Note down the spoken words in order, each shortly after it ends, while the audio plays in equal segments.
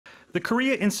The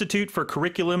Korea Institute for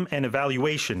Curriculum and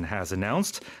Evaluation has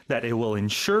announced that it will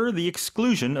ensure the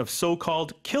exclusion of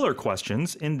so-called killer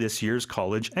questions in this year's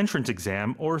college entrance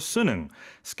exam, or 수능,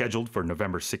 scheduled for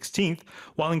November 16th,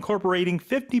 while incorporating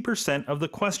 50% of the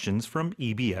questions from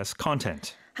EBS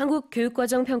content.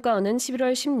 한국교육과정평가원은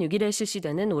 11월 16일에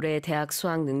실시되는 올해 대학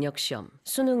수학 능력시험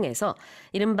수능에서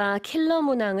이른바 킬러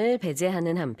문항을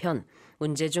배제하는 한편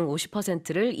문제 중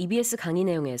 50%를 EBS 강의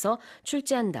내용에서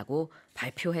출제한다고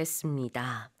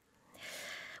발표했습니다.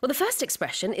 Well, the first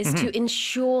expression is to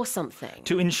ensure something.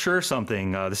 To ensure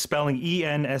something, the spelling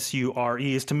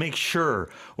E-N-S-U-R-E is to make sure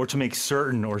or to make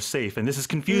certain or safe. And this is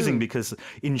confusing because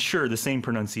ensure, the same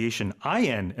pronunciation,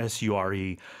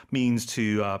 I-N-S-U-R-E, means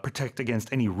to protect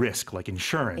against any risk, like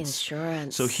insurance.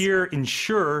 Insurance. So here,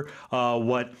 ensure,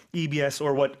 what EBS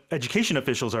or what education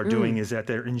officials are doing is that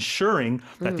they're ensuring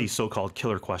that these so-called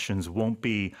killer questions won't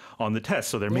be on the test.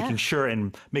 So they're making sure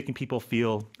and making people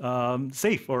feel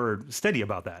safe or steady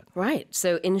about that. Right.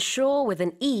 So ensure with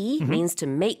an E means to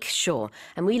make sure.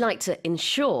 And we like to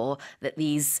ensure that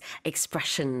these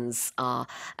expressions are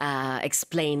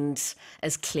explained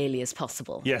as clearly as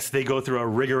possible. Yes, they go through a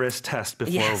rigorous test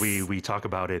before we talk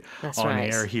about it on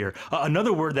air here.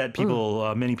 Another word that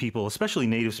people, many people, especially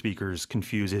native speakers,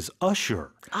 confuse is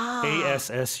assure.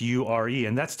 A-S-S-U-R-E.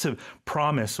 And that's to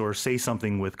promise or say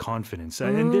something with confidence.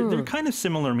 And they're kind of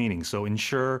similar meanings. So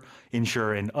ensure,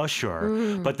 and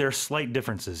assure. But there are slight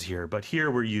differences here. But here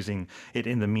we're using it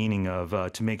in the meaning of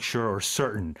to make sure or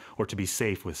certain or to be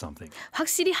safe with something.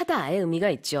 확실히 하다의 의미가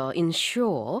있죠.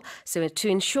 Ensure. So to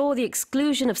ensure the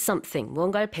exclusion of something.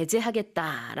 무언가를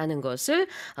배제하겠다라는 것을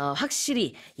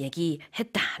확실히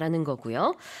얘기했다라는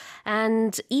거고요.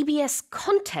 And EBS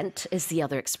content is the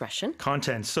other expression.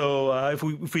 Content. So if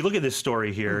we look at this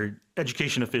story here,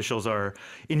 education officials are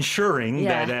ensuring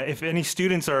that if any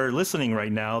students are listening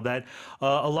right now, that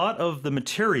a lot of the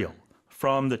material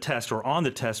from the test or on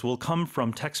the test will come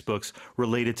from textbooks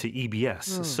related to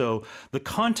EBS. So the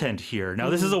content here, now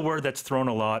this is a word that's thrown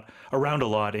around a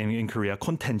lot in Korea,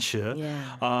 content.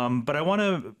 But I want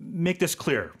to make this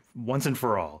clear once and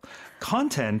for all.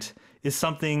 Content is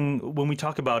something, when we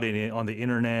talk about it on the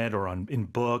internet or in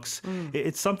books,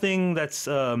 it's something that's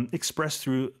expressed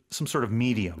through some sort of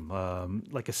medium,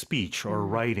 like a speech or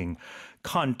writing.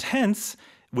 Contents,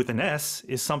 with an S,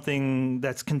 is something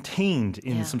that's contained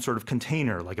in some sort of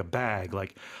container, like a bag,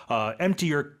 like empty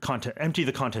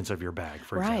the contents of your bag,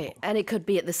 for example. Right, and it could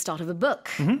be at the start of a book,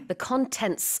 the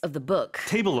contents of the book.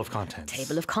 Table of contents.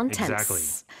 Table of contents. Exactly.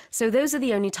 So those are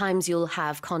the only times you'll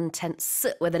have contents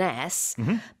with an S,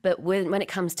 but when it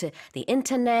comes to the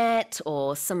internet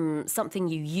or something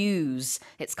you use,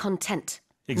 it's content.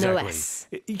 Exactly. No S.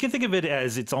 You can think of it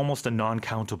as it's almost a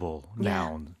non-countable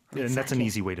noun. And that's an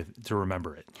easy way to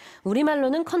remember it.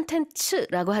 우리말로는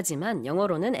컨텐츠라고 하지만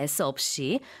영어로는 S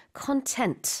없이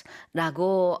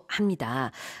content라고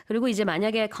합니다. 그리고 이제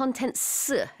만약에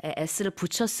컨텐츠에 S를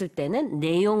붙였을 때는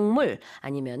내용물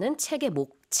아니면은 책의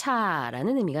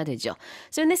목차라는 의미가 되죠.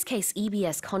 So in this case,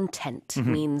 EBS content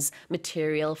means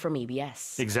material from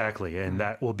EBS. Exactly, and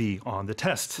that will be on the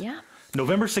test. Yeah.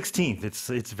 November 16th,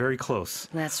 it's very close.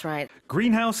 That's right.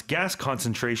 Greenhouse gas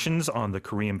concentrations on the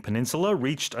Korean peninsula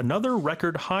reached another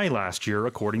record high last year,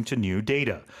 according to new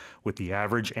data, with the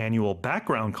average annual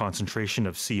background concentration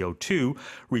of CO2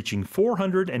 reaching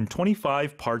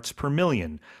 425 parts per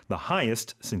million, the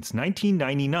highest since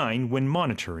 1999 when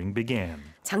monitoring began.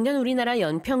 작년 우리나라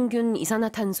연평균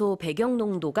이산화탄소 배경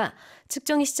농도가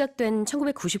측정이 시작된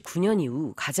 1999년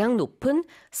이후 가장 높은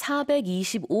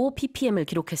 425 ppm을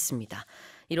기록했습니다.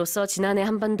 이로써 지난해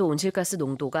한반도 온실가스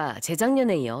농도가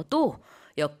재작년에 이어 또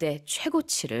역대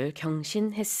최고치를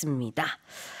경신했습니다.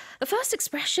 The first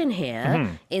expression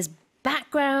here is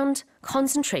background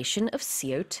concentration of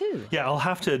CO2. Yeah, I'll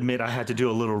have to admit I had to do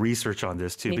a little research on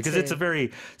this too, because it's a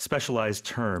very specialized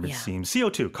term, it seems.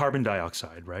 CO2, carbon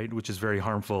dioxide, right, which is very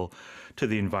harmful to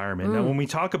the environment. Now, when we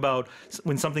talk about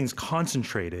when something's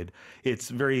concentrated, it's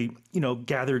very,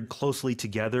 gathered closely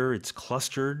together, it's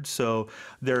clustered. So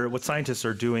what scientists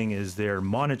are doing is they're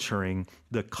monitoring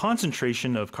the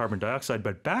concentration of carbon dioxide,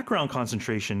 but background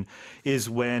concentration is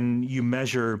when you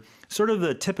measure sort of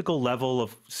the typical level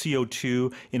of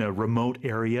CO2 in a remote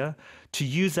area, to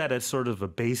use that as sort of a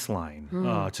baseline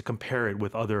to compare it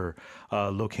with other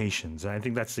locations. And I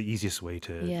think that's the easiest way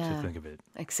to think of it.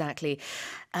 Exactly.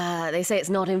 They say it's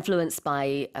not influenced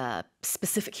by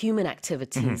specific human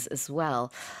activities as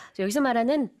well. 여기서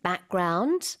말하는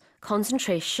background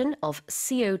concentration of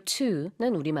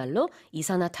CO2는 우리말로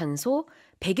이산화탄소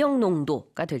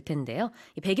배경농도가 될 텐데요.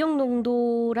 이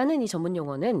배경농도라는 이 전문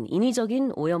용어는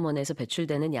인위적인 오염원에서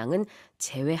배출되는 양은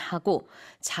제외하고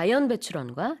자연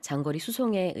배출원과 장거리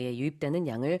수송에 의해 유입되는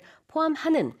양을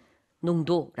포함하는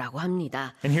농도라고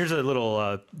합니다. And here's a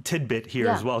little tidbit here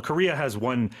as well. Korea has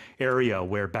one area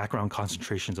where background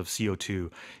concentrations of CO2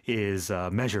 is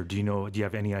measured. Do you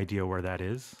have any idea where that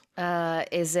is?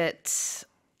 Is it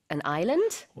an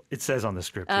island? It says on the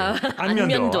script here.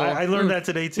 안면도. I learned that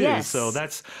today too. Yes. So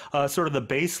that's sort of the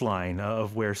baseline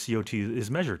of where CO2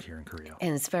 is measured here in Korea.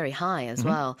 And it's very high as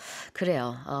well.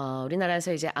 그래요.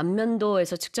 우리나라에서 이제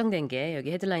안면도에서 측정된 게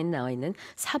여기 헤드라인 나와 있는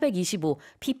 425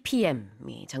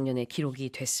 ppm이 작년에 기록이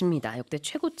됐습니다. 역대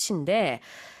최고치인데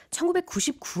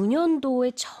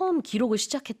 1999년도에 처음 기록을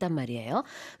시작했단 말이에요.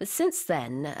 But since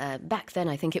then, back then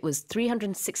I think it was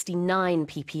 369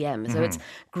 ppm, so it's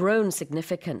grown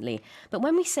significantly. But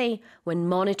when we say when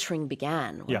monitoring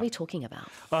began, what are we talking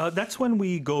about? That's when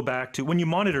we go back to when you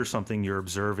monitor something, you're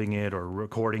observing it or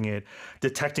recording it,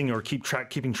 detecting or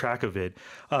keeping track of it.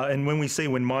 And when we say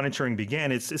when monitoring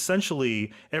began, it's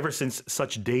essentially ever since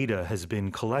such data has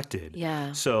been collected.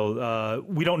 Yeah. So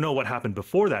we don't know what happened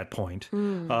before that point.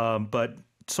 But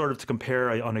sort of to compare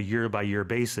on a year-by-year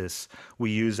basis, we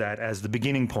use that as the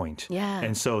beginning point. Yeah.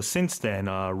 And so since then,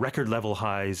 record level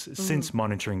highs since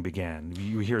monitoring began.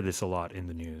 You hear this a lot in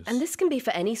the news. And this can be for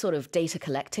any sort of data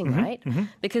collecting, right?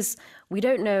 Because we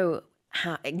don't know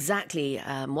how exactly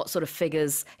what sort of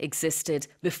figures existed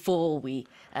before we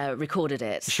recorded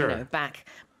it. Sure. Back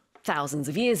thousands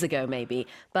of years ago, maybe.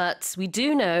 But we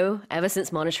do know, ever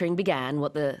since monitoring began,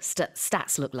 what the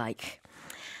stats look like.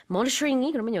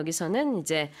 모니터링이 그러면 여기서는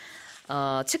이제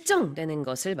측정되는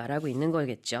것을 말하고 있는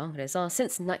거겠죠. 그래서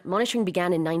since monitoring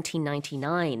began in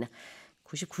 1999,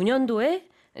 99년도에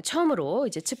처음으로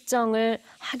이제 측정을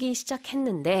하기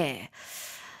시작했는데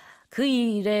그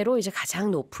이래로 이제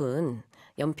가장 높은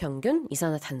연평균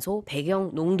이산화탄소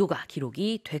배경 농도가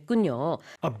기록이 됐군요.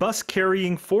 A bus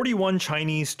carrying 41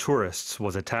 Chinese tourists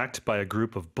was attacked by a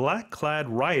group of black-clad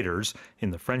rioters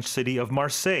in the French city of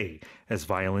Marseille as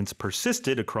violence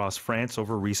persisted across France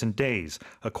over recent days,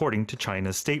 according to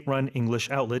China's state-run English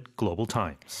outlet Global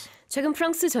Times. 최근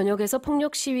프랑스 전역에서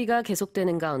폭력 시위가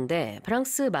계속되는 가운데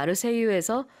프랑스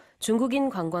마르세유에서 중국인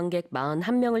관광객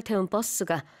 41명을 태운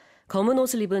버스가 검은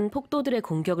옷을 입은 폭도들의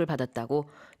공격을 받았다고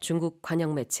중국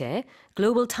관영 매체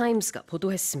Global Times가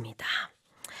보도했습니다.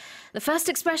 The first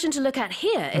expression to look at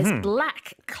here is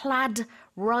black-clad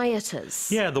rioters.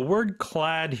 Yeah, the word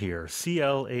clad here,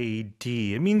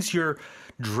 C-L-A-D, it means you're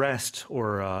dressed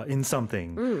or in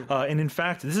something. And in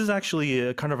fact, this is actually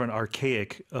a kind of an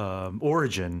archaic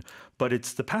origin, but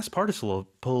it's the past participle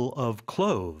of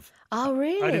clothe. Oh,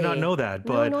 really? I did not know that,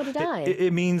 but nor did I.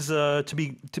 It means to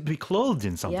be clothed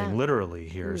in something, Yeah. literally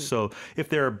here. So if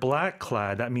they're black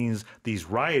clad, that means these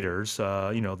rioters,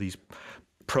 these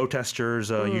protesters,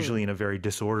 usually in a very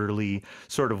disorderly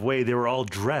sort of way, they were all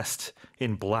dressed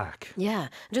in black. Yeah,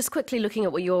 just quickly looking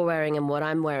at what you're wearing and what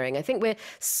I'm wearing. I think we're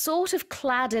sort of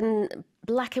clad in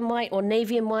black and white or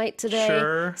navy and white today.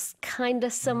 Sure. It's kind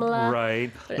of similar. Right.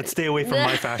 Let's stay away from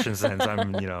my fashion sense.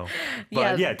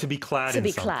 But to be clad in something. To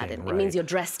be clad in. Right. It means you're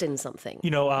dressed in something.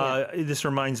 This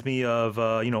reminds me of,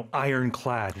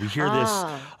 ironclad. We hear this,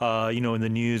 in the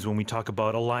news when we talk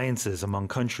about alliances among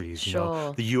countries.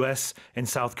 Sure. The U.S. and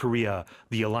South Korea,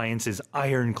 the alliance is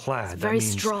ironclad. It's very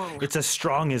strong. It's as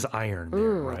strong as iron, there,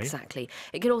 right? Exactly.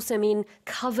 It could also mean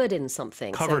covered in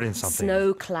something. Covered in something.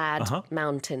 Snow-clad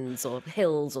mountains or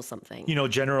hills or something.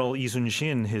 General Lee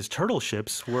Sun-shin, his turtle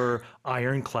ships were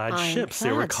ironclad ships.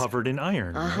 They were covered in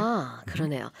iron. 아하,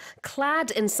 그러네요.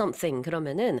 Clad in something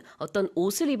그러면은 어떤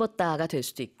옷을 입었다가 될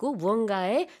수도 있고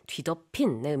무언가에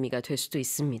뒤덮인 의미가 될 수도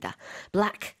있습니다.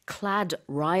 Black clad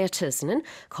rioters는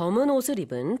검은 옷을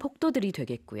입은 폭도들이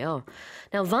되겠고요.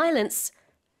 Now, violence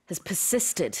has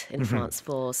persisted in France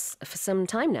for some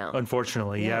time now.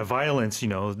 Unfortunately, violence,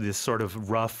 this sort of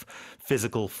rough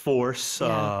physical force,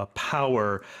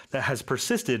 power that has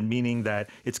persisted, meaning that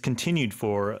it's continued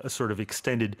for a sort of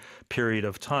extended period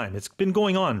of time. It's been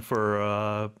going on for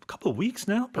a couple of weeks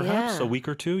now, perhaps, a week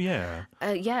or two,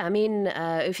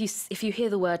 if you hear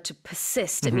the word to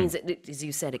persist, it means, as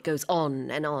you said, it goes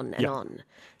on and on and on.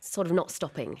 It's sort of not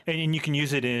stopping. And you can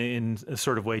use it in a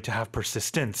sort of way to have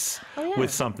persistence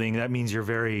with something. That means you're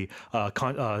very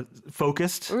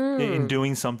focused in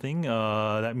doing something.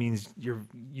 That means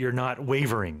you're not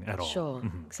wavering at all. Sure,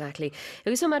 exactly.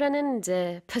 여기서 말하는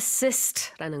이제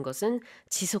persist라는 것은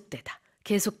지속되다,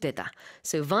 계속되다.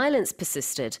 So violence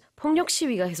persisted. 폭력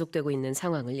시위가 계속되고 있는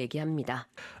상황을 얘기합니다.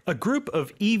 A group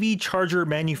of EV charger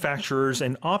manufacturers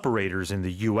and operators in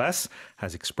the U.S.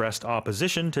 has expressed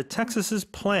opposition to Texas's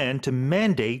plan to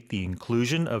mandate the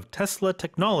inclusion of Tesla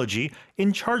technology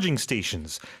in charging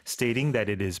stations, stating that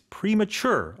it is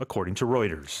premature, according to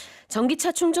Reuters.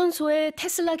 전기차 충전소에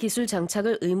테슬라 기술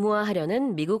장착을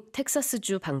의무화하려는 미국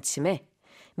텍사스주 방침에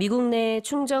미국 내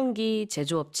충전기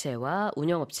제조업체와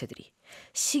운영업체들이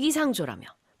시기상조라며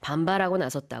반발하고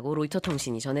나섰다고 로이터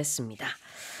통신이 전했습니다.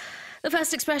 The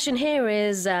first expression here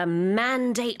is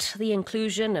mandate the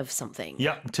inclusion of something.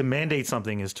 Yeah, to mandate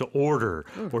something is to order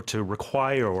or to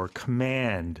require or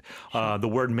command. The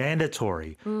word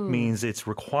mandatory means it's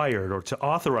required or to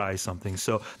authorize something.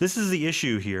 So this is the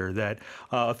issue here that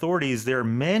authorities, they're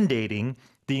mandating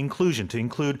the inclusion, to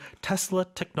include Tesla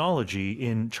technology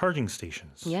in charging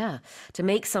stations. Yeah, to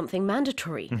make something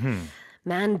mandatory.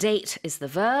 Mandate is the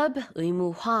verb,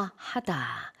 의무화하다.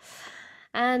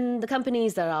 And the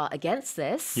companies that are against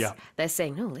this, they're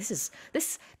saying, no, this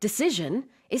decision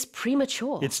is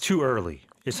premature. It's too early.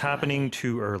 It's happening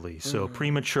too early. So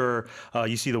premature,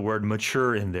 you see the word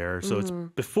mature in there. So it's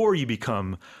before you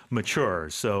become mature.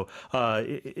 So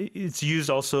it's used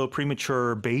also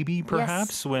premature baby,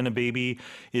 perhaps, when a baby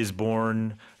is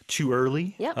born too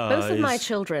early. Yeah, both of my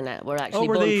children were actually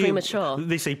born premature.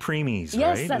 They say preemies,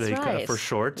 yes, right? That's right. For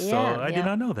short. So I did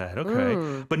not know that.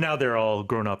 Okay. But now they're all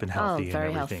grown up and healthy and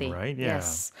very everything, healthy. right? Yeah.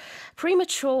 Yes.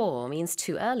 Premature means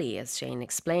too early, as Shane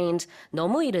explained.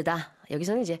 너무 이르다.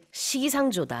 여기서는 이제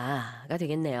시기상조다가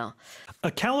되겠네요.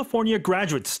 A California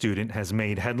graduate student has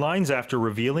made headlines after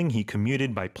revealing he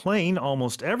commuted by plane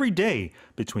almost every day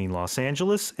between Los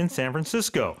Angeles and San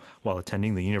Francisco while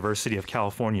attending the University of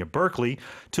California, Berkeley,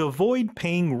 to avoid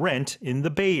paying rent in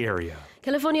the Bay Area.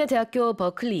 캘리포니아 대학교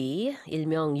버클리,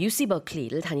 일명 UC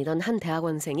버클리를 다니던 한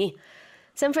대학원생이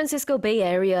샌프란시스코 베이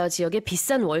에리어 지역의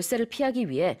비싼 월세를 피하기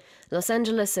위해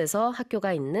로스앤젤레스에서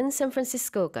학교가 있는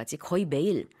샌프란시스코까지 거의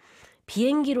매일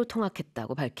비행기로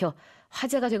통학했다고 밝혀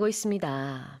화제가 되고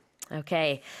있습니다.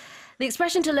 Okay. The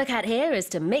expression to look at here is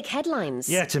to make headlines.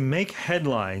 Yeah, to make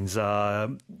headlines.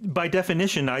 By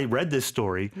definition, I read this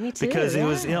story Me too, because it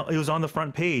was on the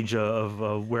front page of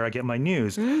where I get my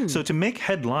news. So to make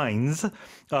headlines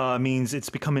means it's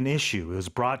become an issue. It was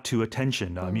brought to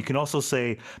attention. You can also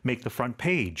say make the front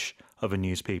page of a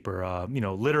newspaper.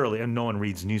 Literally, and no one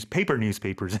reads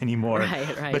newspapers anymore.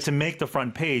 Right. But to make the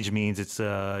front page means it's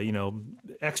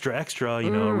extra.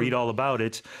 Read all about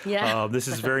it. Yeah. This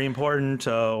is very important,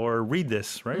 or read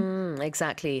this, right?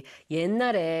 Exactly.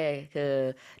 옛날에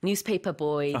그 newspaper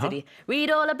boy들이 read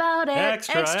all about it.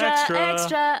 Extra.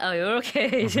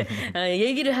 이렇게 이제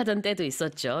얘기를 하던 때도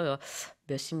있었죠.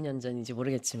 몇십 년 전인지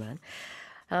모르겠지만.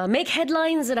 make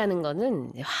headlines라는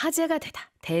거는 화제가 되다,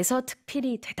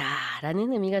 대서특필이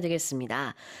되다라는 의미가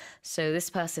되겠습니다. So this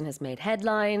person has made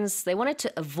headlines. They wanted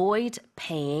to avoid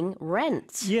paying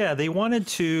rent. Yeah,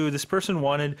 this person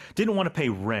didn't want to pay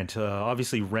rent.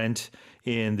 Obviously, rent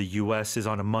in the U.S. is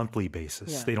on a monthly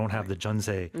basis. Yeah. They don't have the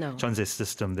전세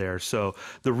system there. So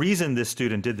the reason this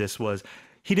student did this was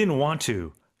he didn't want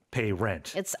to pay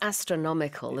rent. It's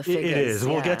astronomical, the figures. It is.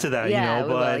 We'll get to that,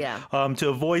 but to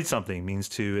avoid something means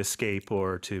to escape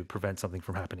or to prevent something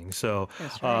from happening. So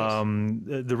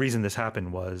the reason this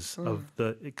happened was of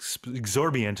the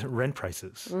exorbitant rent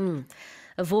prices.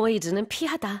 Avoid는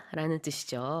피하다라는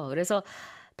뜻이죠. 그래서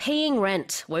paying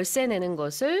rent, 월세 내는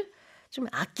것을 좀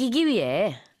아끼기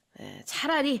위해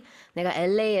차라리 내가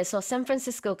LA에서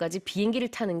샌프란시스코까지 비행기를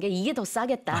타는 게 이게 더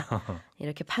싸겠다.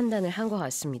 이렇게 판단을 한 것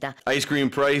같습니다. Ice cream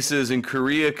prices in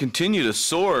Korea continue to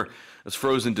soar as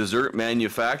frozen dessert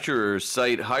manufacturers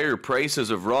cite higher prices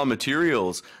of raw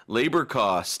materials, labor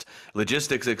cost,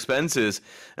 logistics expenses,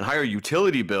 and higher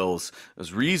utility bills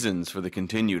as reasons for the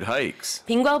continued hikes.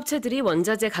 빈과업체들이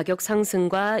원자재 가격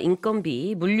상승과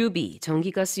인건비, 물류비,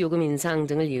 전기가스 요금 인상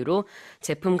등을 이유로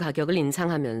제품 가격을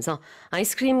인상하면서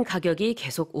아이스크림 가격이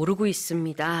계속 오르고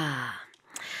있습니다.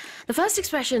 The first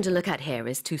expression to look at here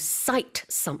is to cite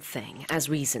something as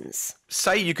reasons.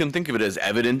 Cite, you can think of it as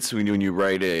evidence. When you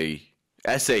write a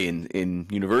essay in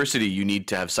university, you need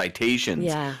to have citations.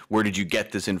 Yeah. Where did you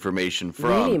get this information from?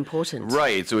 Really important.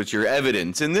 Right, so it's your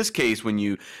evidence. In this case, when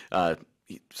you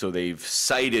so they've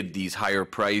cited these higher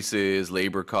prices,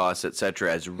 labor costs,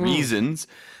 etc. as reasons.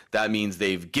 That means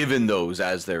they've given those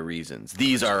as their reasons.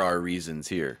 These are our reasons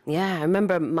here. Yeah, I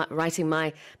remember writing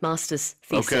my master's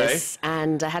thesis,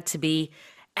 and I had to be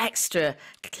extra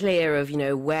clear of,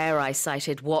 where I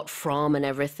cited what from and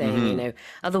everything,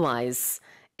 Otherwise,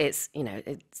 it's, you know,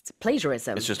 it's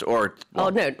plagiarism. It's just, no. it's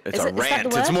Is a it- is that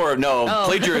rant. the It's word? more,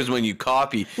 plagiarism when you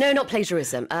copy. No, not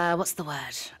plagiarism. What's the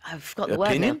word? I've forgot the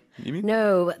Opinion, word now. you mean?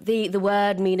 No, the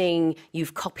word meaning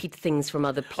you've copied things from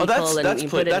other people. that's and you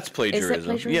put it- that's plagiarism. Is that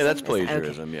plagiarism? Yeah, that's Is it?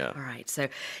 plagiarism, Okay. yeah. All right, so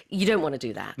you don't want to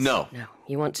do that. No. No,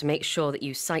 you want to make sure that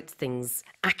you cite things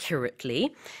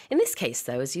accurately. In this case,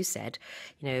 though, as you said,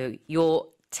 you know, you're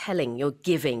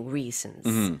giving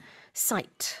reasons.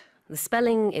 Cite. The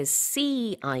spelling is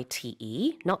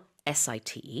C-I-T-E, not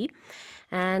S-I-T-E.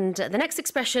 And the next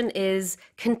expression is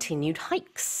continued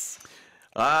hikes.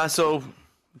 So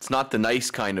it's not the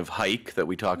nice kind of hike that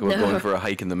we talk about going for a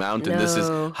hike in the mountain. This is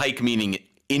hike meaning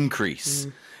increase.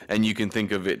 And you can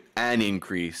think of it an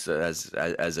increase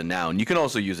as a noun. You can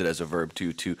also use it as a verb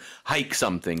too, to hike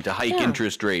something, to hike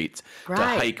interest rates, to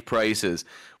hike prices.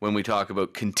 When we talk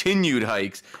about continued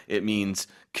hikes, it means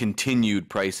continued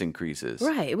price increases.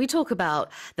 Right. We talk about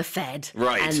the Fed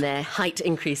and their height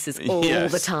increases all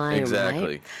the time.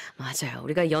 Exactly. Right? 맞아요.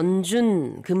 우리가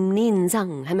연준 금리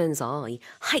인상 하면서 이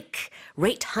hike,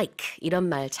 rate hike 이런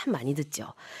말 참 많이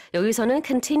듣죠. 여기서는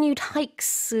continued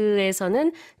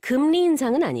hikes에서는 금리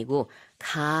인상은 아니고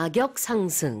가격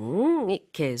상승이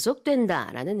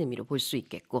계속된다라는 의미로 볼 수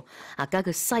있겠고 아까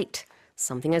그 cite,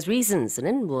 something as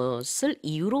reasons는 무엇을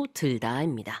이유로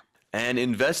들다입니다. An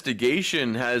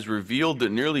investigation has revealed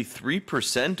that nearly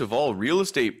 3% of all real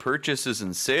estate purchases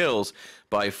and sales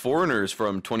by foreigners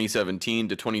from 2017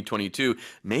 to 2022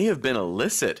 may have been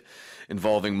illicit,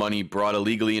 involving money brought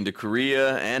illegally into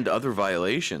Korea and other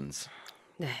violations.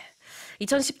 네.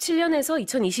 2017년에서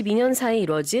 2022년 사이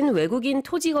이뤄진 외국인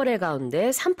토지 거래 가운데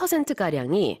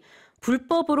 3%가량이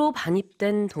불법으로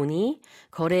반입된 돈이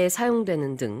거래에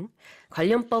사용되는 등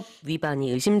관련법 위반이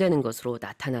의심되는 것으로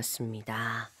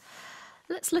나타났습니다.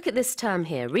 Let's look at this term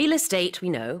here. Real estate, we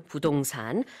know,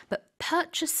 부동산, but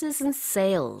purchases and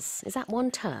sales, is that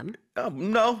one term?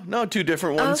 No, two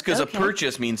different ones, because okay. a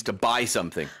purchase means to buy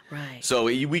something. Right. So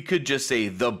we could just say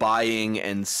the buying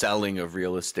and selling of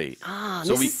real estate.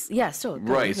 So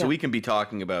Right, so we can be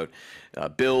talking about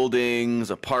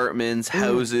buildings, apartments,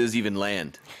 houses, even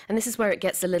land. And this is where it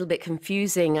gets a little bit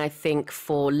confusing, I think,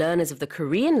 for learners of the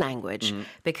Korean language,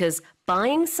 because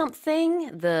buying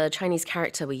something, the Chinese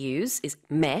character we use is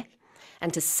me,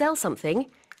 and to sell something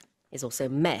is also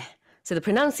me. So the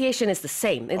pronunciation is the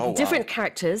same. Different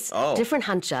characters, different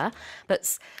hanja,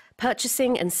 but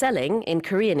purchasing and selling in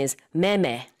Korean is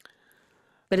meme.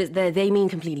 But they mean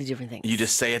completely different things. You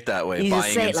just say it that way, You just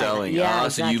buying say and it like that. selling. Yeah,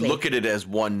 So you exactly. look at it as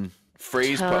one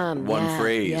phrase, Term,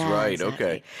 phrase, yeah, right? exactly.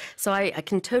 Okay. So I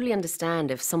can totally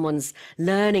understand if someone's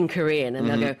learning Korean and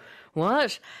they'll go,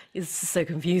 what? It's so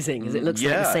confusing because it looks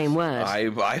like the same word.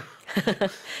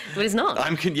 But it's not.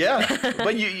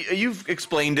 But you've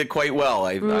explained it quite well.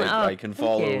 I can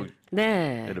follow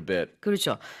네. it a bit.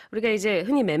 그렇죠. 우리가 이제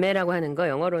흔히 매매라고 하는 거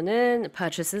영어로는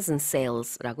purchases and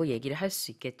sales라고 얘기를 할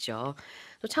수 있겠죠.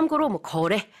 또 참고로 뭐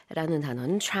거래라는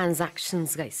단어는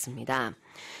transactions가 있습니다.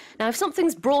 Now, if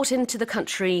something's brought into the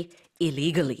country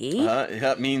illegally,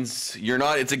 That means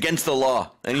it's against the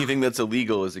law. Anything that's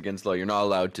illegal is against the law. You're not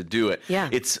allowed to do it. Yeah.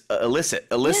 It's illicit.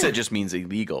 Illicit just means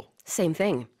illegal. same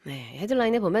thing. 네,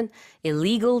 헤드라인에 보면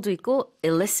illegal도 있고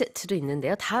illicit도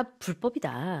있는데요. 다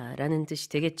불법이다라는 뜻이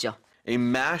되겠죠. A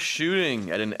mass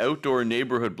shooting at an outdoor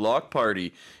neighborhood block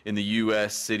party in the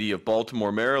U.S. city of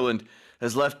Baltimore, Maryland,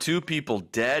 has left 2 people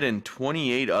dead and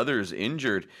 28 others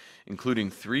injured, including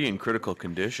 3 in critical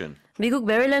condition. 미국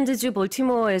메릴랜드주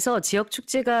볼티모어에서 지역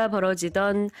축제가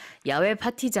벌어지던 야외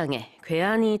파티장에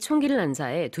괴한이 총기를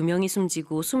난사해 2명이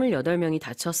숨지고 28명이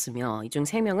다쳤으며 이 중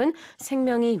 3명은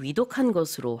생명이 위독한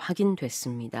것으로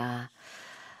확인됐습니다.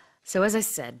 So as I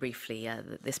said briefly,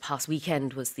 this past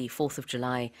weekend was the 4th of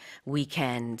July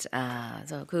weekend.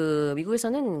 그래서 그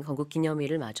미국에서는 건국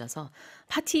기념일을 맞아서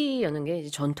파티 여는 게 이제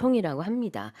전통이라고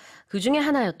합니다. 그 중에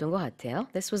하나였던 것 같아요.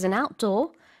 This was an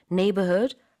outdoor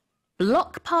neighborhood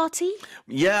block party?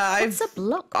 Yeah, What's a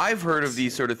block I've heard of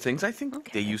these sort of things. I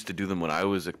think they used to do them when I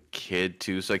was a kid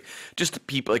too. It's like just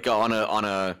people like on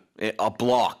a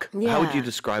block. Yeah. How would you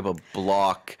describe a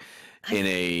block in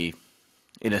a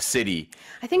city?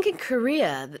 I think in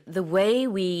Korea, the way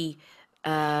we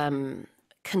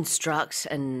construct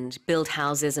and build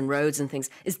houses and roads and things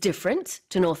is different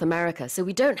to North America. So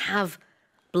we don't have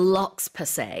blocks per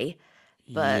se,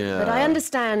 but I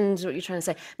understand what you're trying to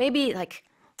say. Maybe like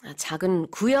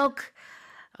작은 구역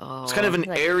It's kind of an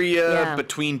area yeah.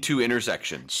 between two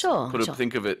intersections. Sure, sure.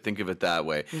 Think of it that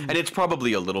way. And it's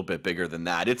probably a little bit bigger than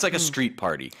that. It's like a street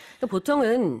party.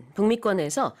 보통은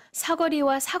북미권에서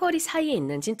사거리와 사거리 사이에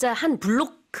있는 진짜 한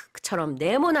블록처럼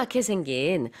네모나게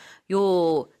생긴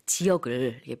요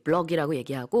지역을 블럭이라고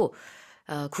얘기하고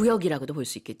구역이라고도 볼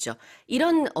수 있겠죠.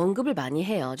 이런 언급을 많이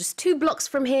해요. Just 2 blocks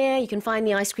from here, you can find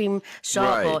the ice cream shop.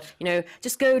 Right. Or,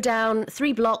 just go down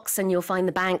 3 blocks and you'll find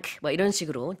the bank. 뭐 이런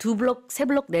식으로 2 블록, 3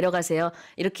 블록 내려가세요.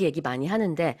 이렇게 얘기 많이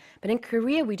하는데, but in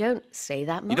Korea we don't say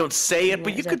that much. You don't say it,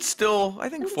 but you could still, I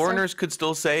think foreigners could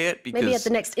still say it. Because, Maybe at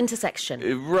the next intersection.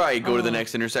 Right, go to the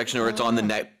next intersection, or it's on the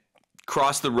next,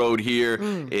 cross the road here,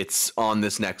 it's on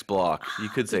this next block. You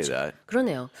could say that.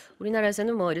 그러네요.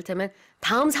 우리나라에서는 뭐 이를테면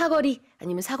다음 사거리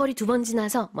아니면 사거리 2번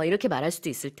지나서 뭐 이렇게 말할 수도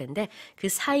있을 텐데 그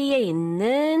사이에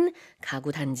있는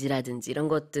가구 단지라든지 이런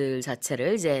것들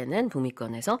자체를 이제는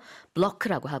북미권에서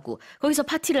블럭라고 하고 거기서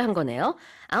파티를 한 거네요.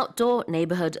 Outdoor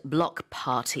Neighborhood Block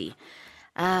Party.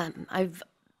 I've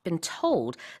been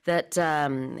told that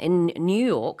in New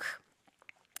York,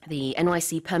 the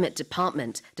NYC Permit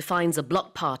Department defines a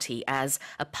block party as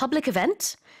a public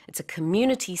event. It's a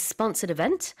community-sponsored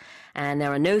event, and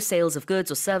there are no sales of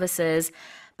goods or services,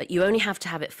 but you only have to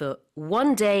have it for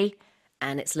 1 day,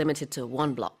 and it's limited to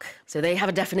 1 block. So they have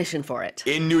a definition for it.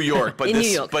 In New York, but In this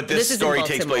New York. but this is story in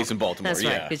takes place in Baltimore. That's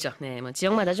Yeah. right. 그죠? 네, 뭐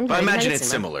지역마다 좀 But I 다르긴 imagine it's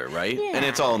하겠지만. similar, right? Yeah, And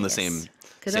it's all in the yes.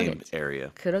 same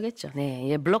area. 그러겠죠. 네,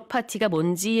 예, 블록 파티가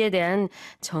뭔지에 대한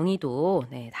정의도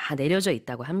다 내려져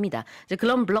있다고 합니다. 이제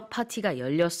그런 블록 파티가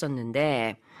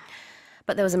열렸었는데,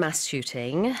 but there was a mass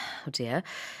shooting. Oh dear.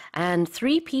 And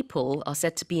 3 people are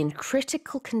said to be in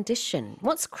critical condition.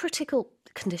 What's critical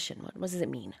condition? What does it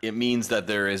mean? It means that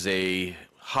there is a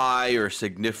high or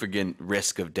significant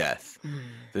risk of death.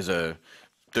 There's a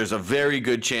very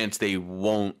good chance they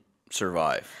won't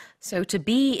survive. So to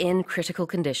be in critical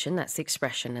condition, that's the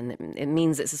expression, and it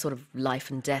means it's a sort of life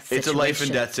and death situation. It's a life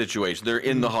and death situation. They're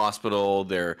in the hospital.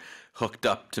 They're hooked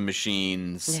up to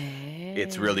machines.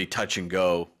 It's really touch and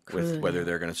go with whether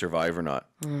they're going to survive or not.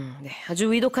 네, 아주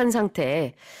위독한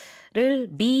상태를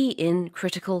be in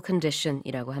critical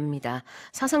condition이라고 합니다.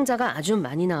 사상자가 아주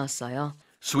많이 나왔어요.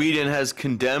 Sweden has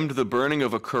condemned the burning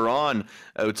of a Quran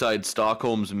outside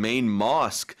Stockholm's main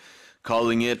mosque,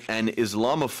 calling it an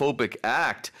Islamophobic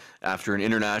act after an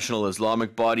international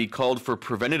Islamic body called for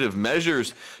preventative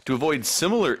measures to avoid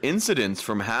similar incidents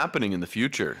from happening in the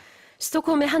future.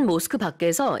 스톡홀m의 한 모스크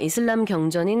밖에서 이슬람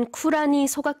경전인 쿠란이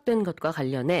소각된 것과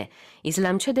관련해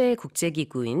이슬람 최대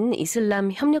국제기구인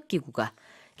이슬람 협력기구가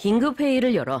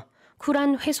긴급회의를 열어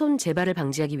쿠란 훼손 재발을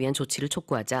방지하기 위한 조치를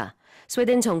촉구하자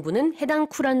스웨덴 정부는 해당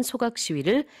쿠란 소각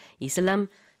시위를 이슬람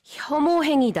혐오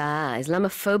행위다,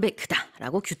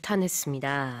 Islamophobic,다라고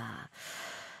규탄했습니다.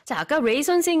 자, 아까 레이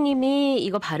선생님이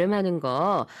이거 발음하는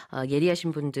거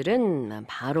예리하신 분들은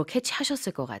바로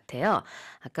캐치하셨을 것 같아요.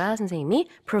 아까 선생님이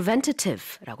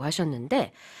preventative라고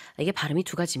하셨는데 이게 발음이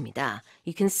 2가지입니다.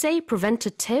 You can say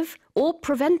preventative or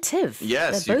preventive.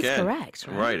 Yes, They're you both can. correct,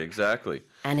 right? Right, exactly.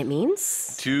 And it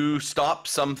means? To stop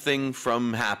something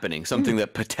from happening, something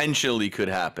that potentially could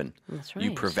happen. That's You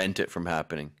right. prevent it from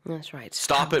happening. That's right.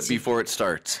 Stop it 방지. before it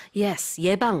starts. Yes,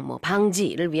 예방,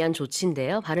 방지를 위한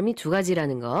조치인데요. 발음이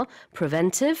 2가지라는 거.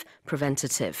 Preventive,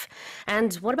 preventative.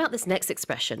 And what about this next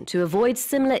expression? To avoid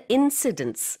similar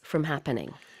incidents from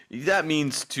happening. That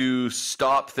means to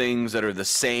stop things that are the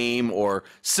same or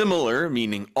similar,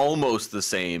 meaning almost the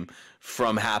same,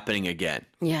 from happening again.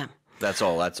 Yeah. That's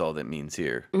all that means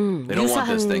here. They don't want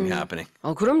this thing happening.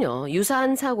 그럼요.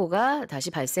 유사한 사고가 다시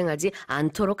발생하지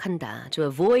않도록 한다. To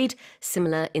avoid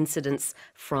similar incidents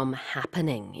from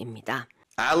happening입니다.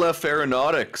 Aleph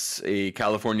Aeronautics, a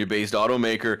California-based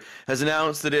automaker, has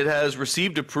announced that it has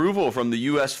received approval from the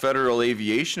U.S. Federal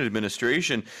Aviation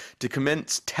Administration to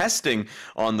commence testing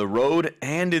on the road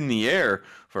and in the air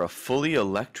for a fully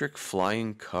electric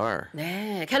flying car.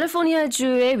 네,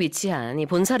 캘리포니아주에 위치한 이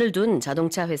본사를 둔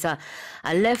자동차 회사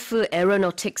알레프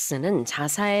에어로노틱스는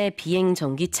자사의 비행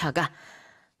전기차가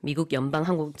미국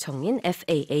연방항공청인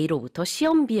FAA로부터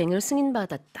시험 비행을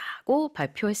승인받았다고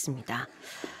발표했습니다.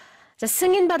 자,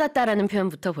 승인받았다라는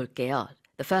표현부터 볼게요.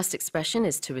 The first expression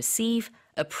is to receive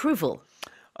approval.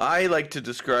 I like to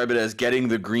describe it as getting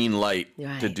the green light to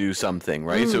Right. do something,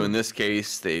 right? So in this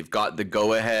case, they've got the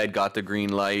go-ahead, got the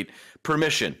green light,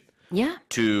 permission Yeah,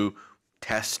 to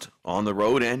test on the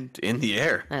road and in the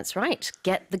air. that's right.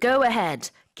 Get the go-ahead,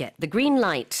 get the green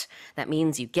light. That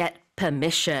means you get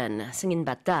permission.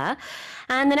 승인받다.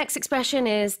 And the next expression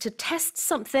is to test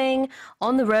something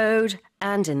on the road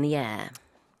and in the air.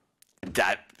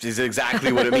 That is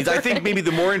exactly what it means. I think maybe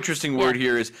the more interesting word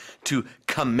here is to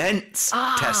commence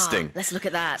testing. Let's look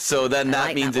at that. So then that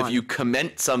like means that if you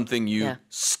commence something, you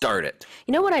start it.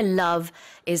 You know what I love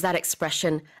is that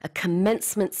expression, a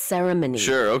commencement ceremony.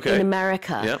 Sure, okay. In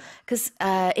America. Because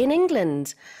in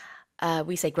England,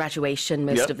 we say graduation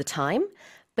most of the time.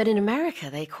 But in America,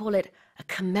 they call it a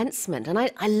commencement. And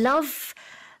I love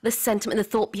the sentiment, the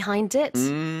thought behind it.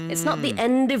 It's not the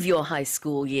end of your high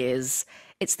school years.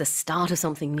 It's the start of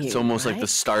something new. It's almost right? like the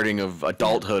starting of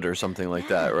adulthood or something like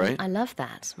that, right? I love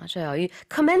that. 맞아요. 이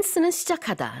commence는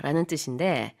시작하다라는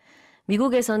뜻인데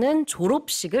미국에서는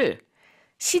졸업식을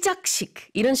시작식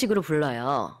이런 식으로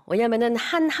불러요. 왜냐하면은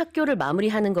한 학교를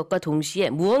마무리하는 것과 동시에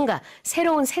무언가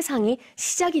새로운 세상이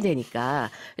시작이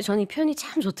되니까 저는 이 표현이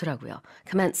참 좋더라고요.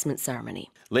 Commencement ceremony.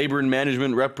 Labor and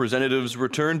management representatives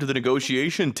returned to the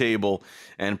negotiation table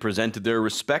and presented their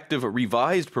respective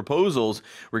revised proposals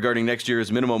regarding next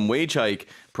year's minimum wage hike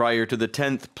prior to the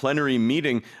 10th plenary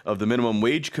meeting of the Minimum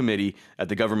Wage Committee at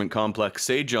the government complex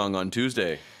Sejong on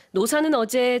Tuesday. 노사는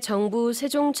어제 정부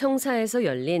세종청사에서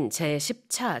열린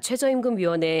제10차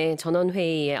최저임금위원회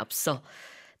전원회의에 앞서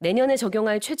내년에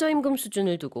적용할 최저임금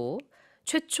수준을 두고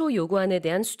최초 요구안에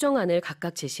대한 수정안을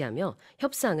각각 제시하며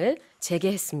협상을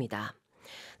재개했습니다.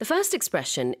 The first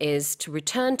expression is to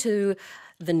return to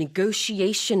the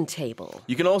negotiation table.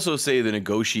 You can also say the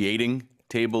negotiating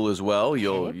table as well.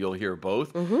 You'll hear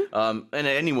both. And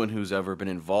anyone who's ever been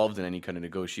involved in any kind of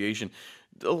negotiation,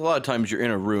 a lot of times you're in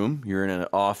a room, you're in an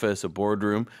office, a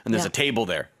boardroom, and there's a table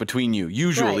there between you,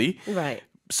 usually. Right.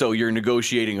 So you're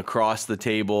negotiating across the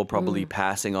table, probably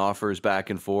passing offers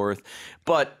back and forth.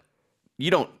 But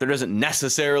there doesn't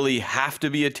necessarily have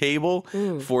to be a table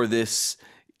for this.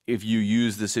 If you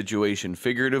use the situation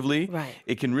figuratively,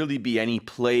 it can really be any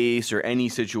place or any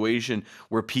situation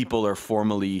where people are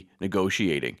formally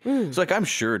negotiating. So like I'm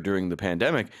sure during the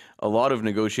pandemic, a lot of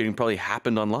negotiating probably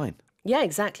happened online. Yeah,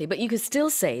 exactly. But you could still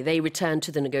say they returned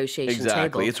to the negotiation table.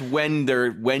 Exactly. It's when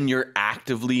you're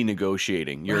actively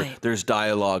negotiating. There's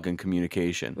dialogue and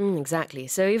communication. Exactly.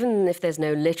 So even if there's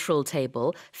no literal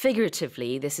table,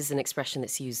 figuratively, this is an expression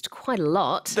that's used quite a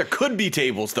lot. There could be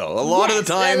tables, though. A lot of the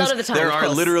time, there are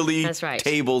literally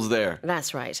tables there.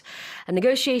 That's right. A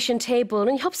negotiation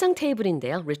table은 협상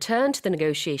테이블인데요. Return to the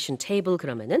negotiation table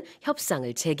그러면은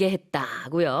협상을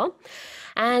재개했다고요.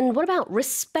 And what about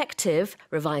respective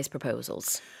revised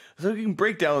proposals? So you can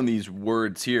break down these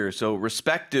words here. So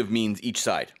respective means each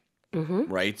side,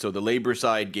 right? So the labor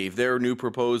side gave their new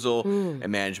proposal and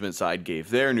management side gave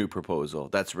their new proposal.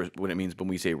 That's what it means when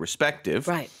we say respective.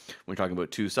 Right. We're talking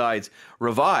about two sides.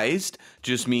 Revised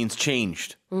just means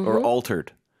changed or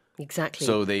altered. Exactly.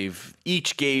 So they've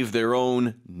each gave their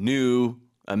own new,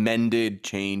 amended,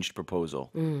 changed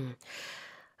proposal.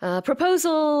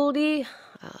 proposal이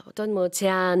어떤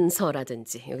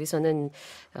제안서라든지 여기서는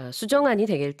수정안이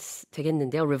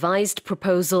되겠는데요. revised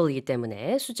proposal이기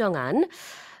때문에 수정안.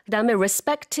 그다음에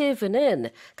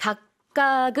respective는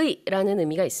각각의라는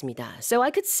의미가 있습니다. So I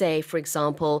could say, for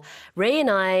example, Ray and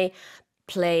I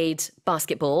played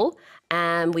basketball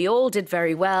and we all did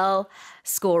very well,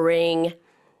 scoring,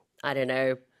 I don't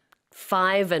know,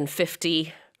 5 and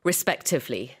 50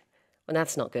 respectively. Well,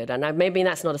 that's not good. And maybe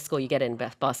that's not a score you get in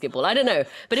basketball. I don't know.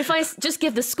 But if I just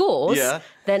give the scores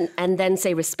then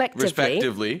say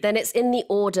respectively, then it's in the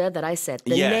order that I said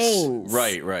the names.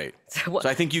 Right. So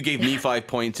I think you gave me 5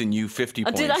 points and you 50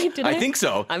 points. Did I? I think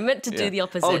so. I meant to do the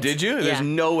opposite. Oh, did you? There's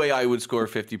no way I would score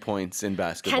 50 points in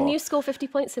basketball. Can you score 50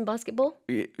 points in basketball?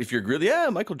 If you're really,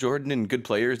 Michael Jordan and good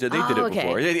players, they did it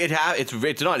before.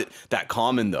 It's not that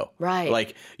common though. Right.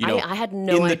 Like, I had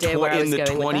no idea where I was going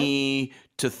 20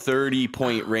 to 30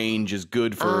 point range is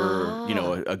good for,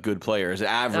 a good player. It's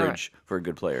average for a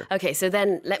good player. Okay, so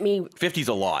then let me... 50's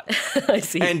a lot. I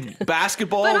see. And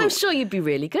basketball... But I'm sure you'd be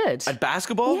really good. At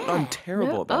basketball? Yeah. I'm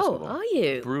terrible at basketball. Oh, are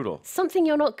you? Brutal. Something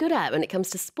you're not good at when it comes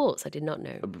to sports. I did not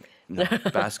know. No,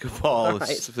 basketball,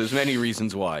 there's many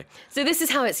reasons why. So this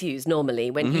is how it's used normally.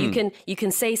 When you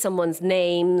can say someone's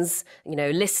names,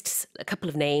 list a couple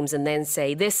of names and then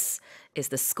say this is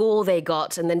the score they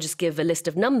got and then just give a list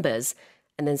of numbers.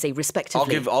 And then say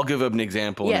respectively. I'll give an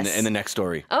example in the next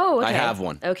story. Oh, okay. I have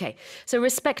one. Okay. So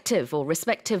respective or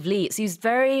respectively, it's used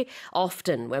very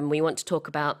often when we want to talk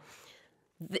about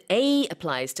A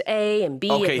applies to A and B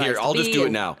applies to B. Okay, here, I'll just do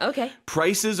it now. Okay.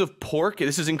 Prices of pork,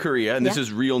 this is in Korea, and this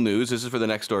is real news. This is for the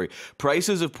next story.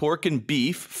 Prices of pork and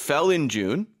beef fell in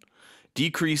June,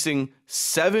 decreasing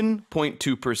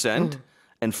 7.2%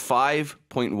 and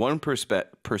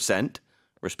 5.1%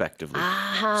 respectively.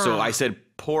 So I said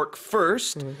pork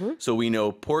first, so we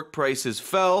know pork prices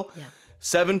fell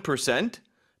 7%,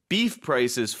 beef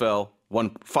prices fell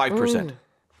 5%.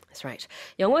 That's right.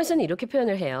 영어에서는 이렇게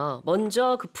표현을 해요.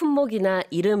 먼저 그 품목이나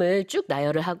이름을 쭉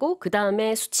나열을 하고 그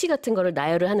다음에 수치 같은 거를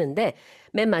나열을 하는데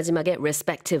맨 마지막에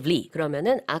respectively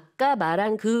그러면은 아까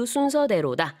말한 그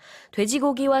순서대로다.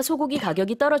 돼지고기와 소고기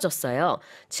가격이 떨어졌어요.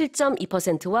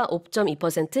 7.2%와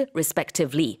 5.2%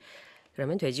 respectively.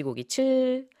 그러면 돼지고기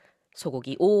 7,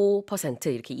 소고기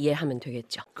 5% 이렇게 이해하면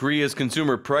되겠죠. Korea's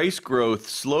consumer price growth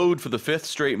slowed for the fifth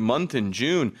straight month in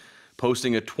June,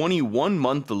 posting a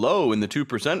 21-month low in the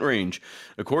 2% range,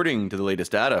 according to the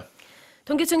latest data.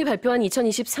 통계청이 발표한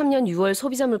 2023년 6월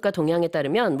소비자 물가 동향에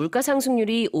따르면 물가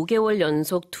상승률이 5개월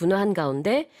연속 둔화한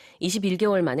가운데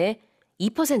 21개월 만에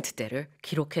 2%대를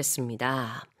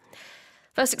기록했습니다.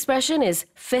 First expression is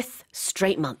fifth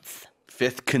straight month.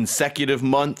 Fifth consecutive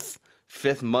month,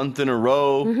 fifth month in a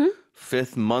row,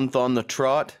 fifth month on the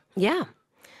trot. Yeah.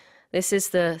 This is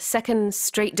the second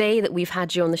straight day that we've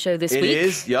had you on the show this week. It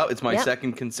is. Yeah, it's my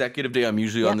second consecutive day. I'm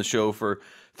usually on the show for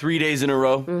 3 days in a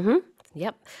row.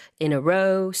 Yep. In a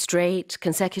row, straight,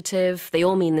 consecutive, they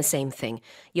all mean the same thing.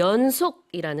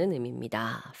 연속이라는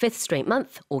의미입니다. Fifth straight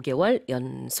month, 5개월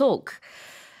연속.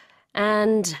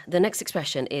 And the next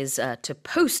expression is to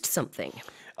post something.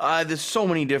 There's so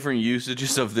many different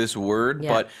usages of this word,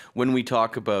 but when we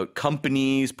talk about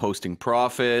companies posting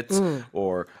profits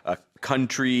or a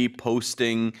country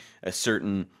posting a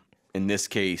certain, in this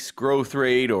case, growth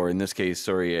rate, or in this case,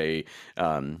 a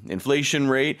inflation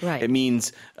rate, right. It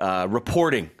means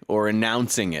reporting or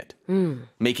announcing it,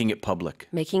 making it public.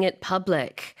 Making it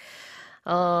public.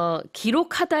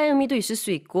 기록하다의 의미도 있을 수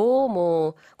있고,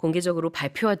 뭐 공개적으로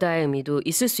발표하다의 의미도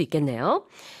있을 수 있겠네요.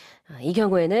 이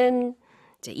경우에는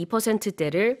이제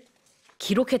 2%대를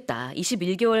기록했다.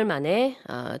 21개월 만에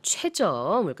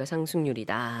최저 물가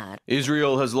상승률이다.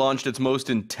 Israel has launched its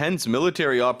most intense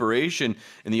military operation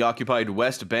in the occupied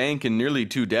West Bank in nearly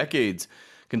 2 decades,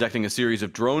 conducting a series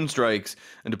of drone strikes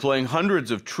and deploying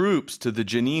hundreds of troops to the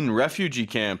Jenin refugee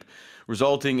camp,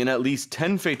 resulting in at least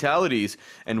 10 fatalities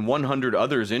and 100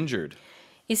 others injured.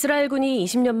 이스라엘군이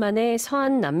 20년 만에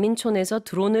서한 난민촌에서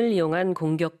드론을 이용한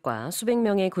공격과 수백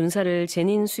명의 군사를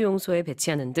제닌 수용소에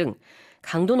배치하는 등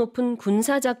강도 높은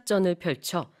군사작전을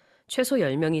펼쳐 최소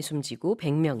 10명이 숨지고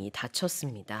 100명이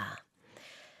다쳤습니다.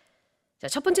 자,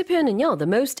 첫 번째 표현은요. The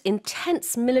most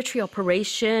intense military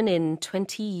operation in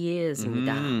 20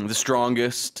 years입니다. The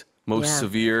strongest, most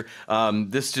severe.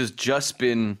 This has just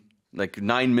been like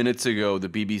 9 minutes ago, the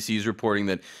BBC is reporting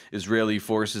that Israeli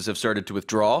forces have started to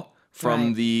withdraw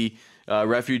from the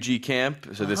refugee camp.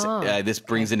 So this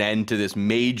brings an end to this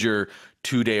major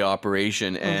 2-day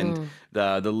operation. And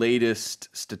the latest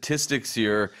statistics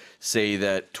here say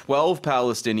that 12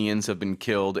 Palestinians have been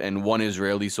killed and 1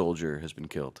 Israeli soldier has been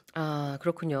killed. 아,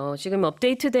 그렇군요. 지금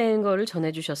업데이트된 거를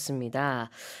전해주셨습니다.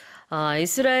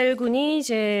 이스라엘군이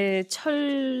이제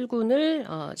철군을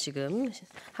지금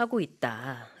하고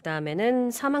있다.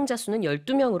 그다음에는 사망자 수는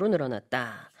 12명으로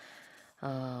늘어났다.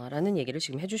 라는 얘기를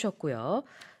지금 해주셨고요.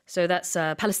 So that's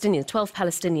Palestinians, 12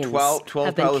 Palestinians 12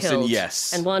 have been Palestinians, killed.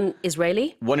 yes. And 1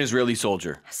 Israeli? 1 Israeli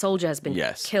soldier. Soldier has been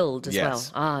killed as well.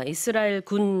 아, 이스라엘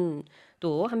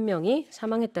군도 한 명이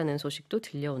사망했다는 소식도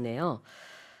들려오네요.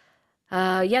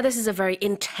 Yeah, this is a very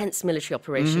intense military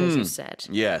operation, as you said.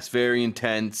 Yes, very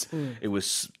intense.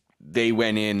 They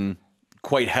went in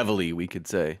quite heavily, we could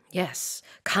say. Yes,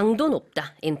 강도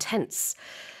높다, intense.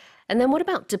 And then what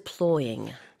about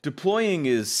deploying? Deploying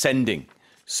is sending.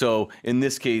 So in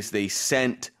this case, they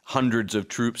sent hundreds of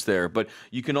troops there, but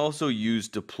you can also use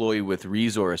deploy with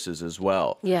resources as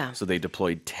well. Yeah. So they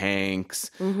deployed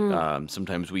tanks.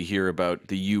 Sometimes we hear about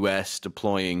the U.S.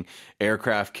 deploying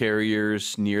aircraft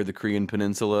carriers near the Korean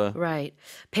peninsula. Right.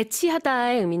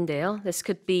 배치하다의 의미인데요. This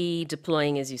could be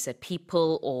deploying, as you said,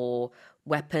 people or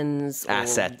weapons or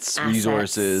Assets,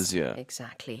 resources, yeah.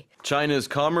 Exactly. China's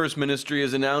Commerce Ministry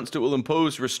has announced it will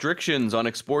impose restrictions on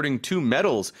exporting 2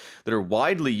 metals that are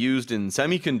widely used in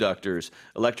semiconductors,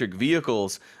 electric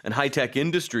vehicles, and high-tech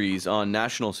industries on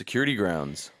national security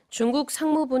grounds. 중국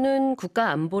상무부는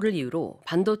국가 안보를 이유로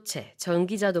반도체,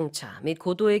 전기자동차 및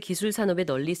고도의 기술 산업에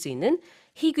널리 쓰이는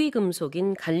희귀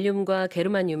금속인 갈륨과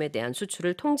게르마늄에 대한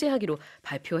수출을 통제하기로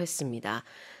발표했습니다.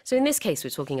 So in this case,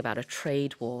 we're talking about a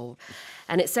trade war.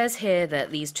 And it says here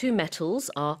that these 2 metals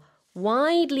are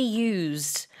widely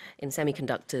used in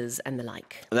semiconductors and the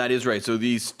like. That is right. So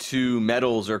these 2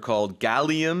 metals are called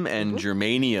gallium and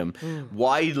germanium.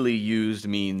 Widely used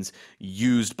means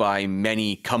used by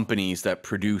many companies that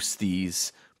produce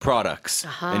these products,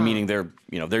 and meaning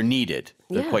they're needed.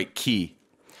 They're quite key.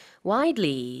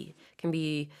 Widely can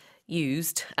be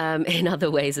used in other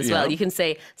ways as well. You can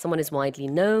say someone is widely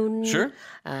known. Sure.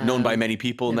 Known by many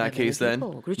people in that case then.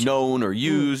 그렇죠. Known or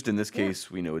used. In this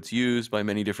case, we know it's used by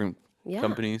many different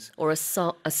companies. Or a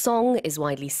song is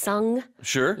widely sung.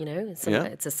 Sure. You know,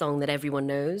 it's a song that everyone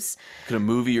knows. Could a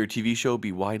movie or TV show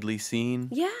be widely seen?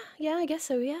 Yeah, I guess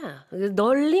so, yeah.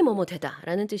 널리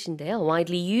뭐뭐되다라는 뜻인데요.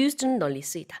 Widely used는 널리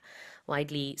쓰이다.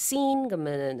 Widely seen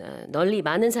그러면 널리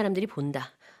많은 사람들이 본다.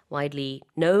 Widely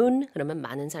known 그러면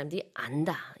많은 사람들이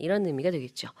안다. 이런 의미가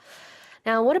되겠죠.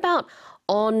 Now, what about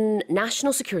on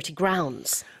national security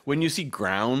grounds? When you see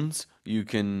grounds, you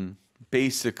can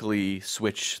basically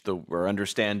switch or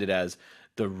understand it as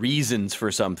the reasons for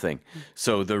something.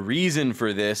 So the reason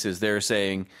for this is they're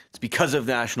saying it's because of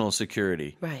national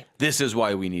security. Right. This is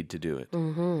why we need to do it.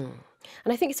 And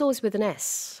I think it's always with an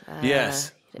S.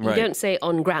 Yes. You don't say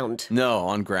on ground. No,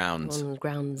 on grounds. On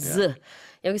grounds.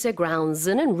 여기서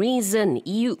grounds는 reason,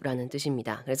 이유라는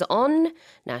뜻입니다. 그래서 on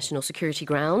national security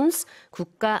grounds,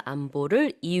 국가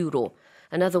안보를 이유로.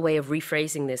 Another way of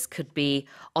rephrasing this could be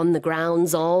on the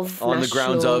grounds of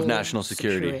national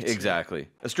security. Exactly.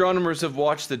 Astronomers have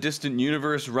watched the distant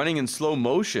universe running in slow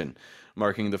motion,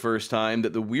 marking the first time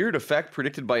that the weird effect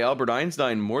predicted by Albert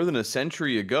Einstein more than a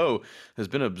century ago has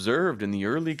been observed in the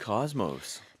early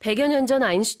cosmos. 100여 년 전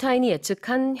아인슈타인이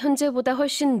예측한 현재보다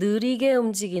훨씬 느리게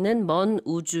움직이는 먼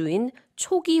우주인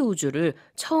초기 우주를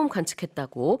처음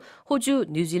관측했다고 호주,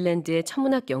 뉴질랜드의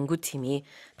천문학 연구팀이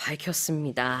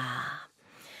밝혔습니다.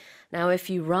 Now, if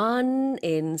you run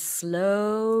in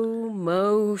slow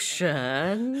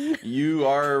motion... You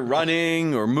are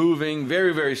running or moving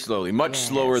very, very slowly, much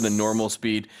slower than normal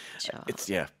speed.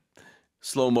 It's,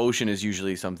 slow motion is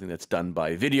usually something that's done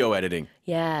by video editing.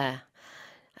 Yeah.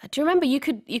 Do you remember you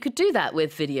could do that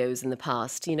with videos in the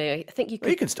past? You know, I think you could...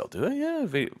 Well, you can still do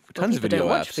it, tons of video don't apps.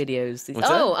 watch videos. What's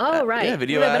that? Right. Yeah,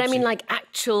 video no, apps. But I mean like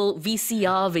actual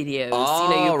VCR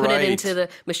videos. You put it into the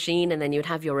machine and then you'd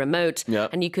have your remote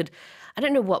and you could... I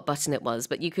don't know what button it was,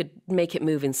 but you could make it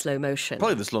move in slow motion.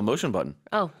 Probably the slow motion button.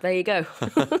 Oh, there you go.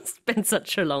 It's been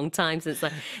such a long time since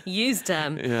I used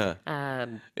video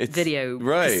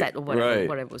cassette or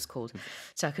whatever it was called.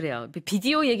 자, 그래요.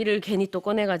 비디오 얘기를 괜히 또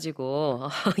꺼내가지고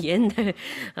옛날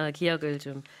기억을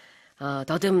좀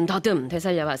더듬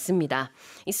되살려봤습니다.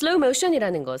 이 slow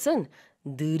motion이라는 것은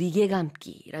느리게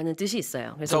감기라는 뜻이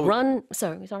있어요. 그래서 run,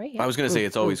 sorry. I was going to say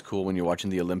it's always cool when you're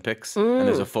watching the Olympics and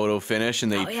there's a photo finish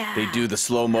and they do the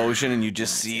slow motion and you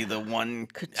just see the one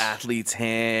athlete's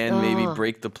hand maybe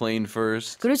break the plane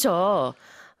first. 그렇죠.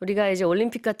 우리가 이제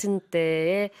올림픽 같은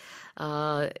때에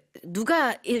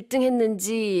누가 1등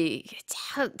했는지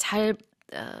잘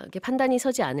판단이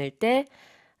서지 않을 때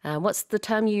what's the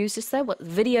term you used to say? What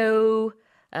video...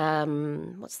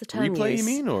 what's the term Replay, used?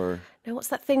 you mean, or? No, what's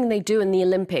that thing they do in the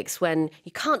Olympics when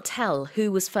you can't tell who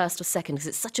was first or second because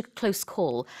it's such a close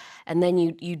call, and then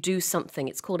you do something.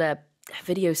 It's called a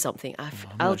video something.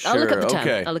 I'll look up the term.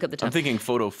 Okay. I'll look up the term. I'm thinking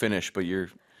photo finish, but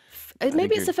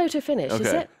maybe it's a photo finish,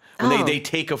 is it? When they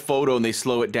take a photo and they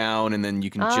slow it down and then you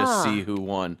can just see who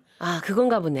won.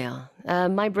 그건가 보네요.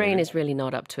 My brain is really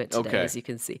not up to it today, as you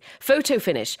can see. Photo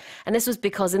finish. And this was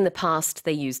because in the past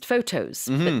they used photos.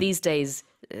 But these days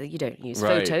you don't use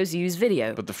photos, you use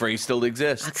video. But the phrase still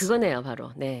exists. 그거네요,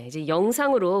 바로. 네, 이제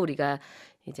영상으로 우리가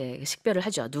이제 식별을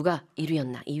하죠. 누가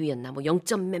 1위였나, 2위였나, 뭐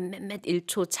 0.몇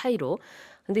 1초 차이로.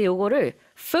 근데 요거를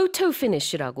photo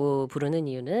finish라고 부르는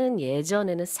이유는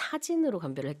예전에는 사진으로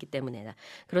감별을 했기 때문에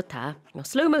그렇다.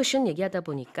 slow motion 얘기하다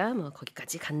보니까 뭐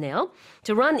거기까지 갔네요.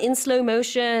 To run in slow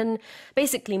motion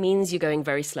basically means you're going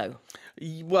very slow.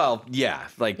 Well,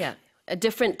 a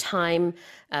different time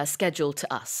schedule to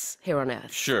us here on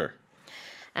Earth. Sure.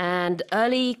 And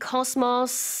early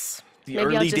cosmos... The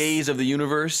early days of the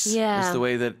universe is the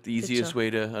way that the easiest way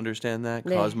to understand that.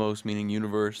 Cosmos meaning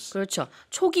universe. 그렇죠.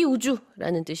 초기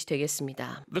우주라는 뜻이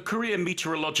되겠습니다. The Korea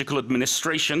Meteorological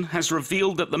Administration has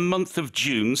revealed that the month of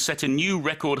June set a new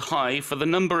record high for the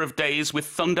number of days with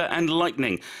thunder and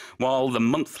lightning, while the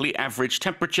monthly average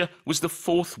temperature was the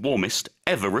fourth warmest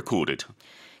ever recorded.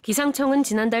 기상청은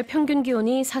지난달 평균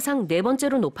기온이 사상 네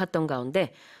번째로 높았던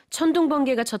가운데 천둥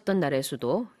번개가 쳤던 날의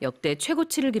수도 역대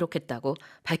최고치를 기록했다고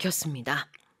밝혔습니다.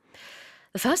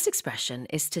 The first expression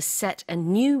is to set a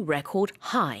new record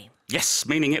high. Yes,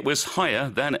 meaning it was higher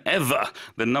than ever.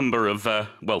 The number of,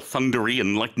 thundery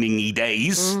and lightningy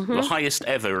days, the highest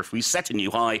ever. If we set a new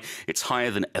high, it's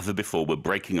higher than ever before. We're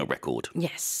breaking a record.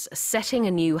 Yes, setting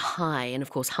a new high. And of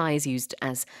course, high is used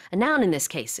as a noun in this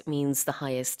case. It means the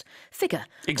highest figure.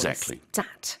 Exactly.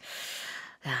 Stat.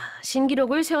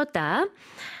 신기록을 세웠다.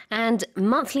 And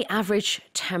monthly average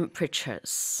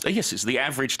temperatures. Yes, it's the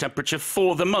average temperature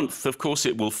for the month. Of course,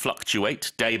 it will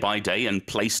fluctuate day by day and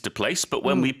place to place, but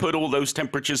when we put all those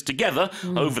temperatures together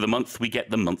over the month, we get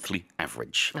the monthly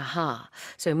average. Aha.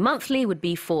 So monthly would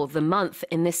be for the month.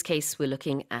 In this case, we're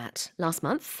looking at last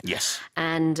month. Yes.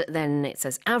 And then it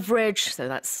says average, so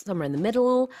that's somewhere in the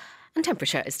middle. And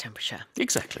temperature is temperature.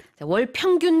 Exactly. 월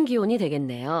평균 기온이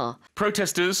되겠네요.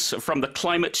 Protesters from the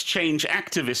climate change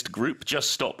activist group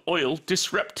Just Stop Oil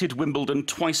disrupted Wimbledon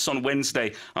twice on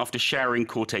Wednesday after showering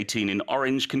Court 18 in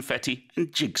orange confetti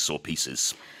and jigsaw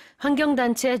pieces.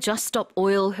 환경단체 Just Stop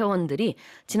Oil 회원들이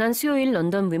지난 수요일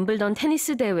런던 윈블던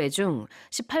테니스 대회 중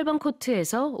 18번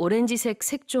코트에서 오렌지색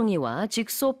색종이와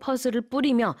직소 퍼즐을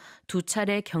뿌리며 두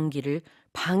차례 경기를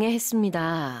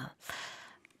방해했습니다.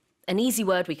 An easy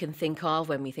word we can think of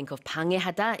when we think of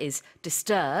방해하다 is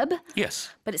disturb. Yes.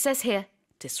 But it says here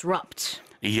disrupt.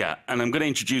 Yeah, and I'm going to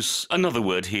introduce another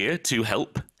word here to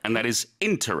help, and that is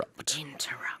interrupt.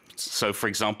 Interrupt. So, for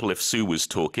example, if Sue was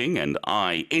talking and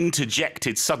I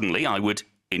interjected suddenly, I would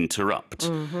interrupt.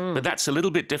 But that's a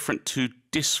little bit different to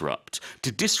disrupt.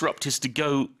 To disrupt is to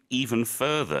go even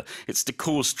further. It's to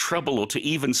cause trouble or to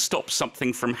even stop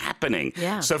something from happening.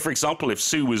 Yeah. So, for example, if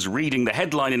Sue was reading the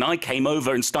headline and I came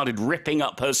over and started ripping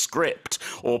up her script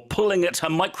or pulling at her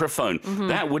microphone,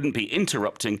 that wouldn't be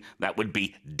interrupting, that would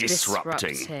be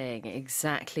disrupting. Disrupting,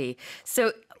 exactly.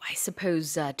 So I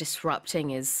suppose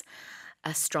disrupting is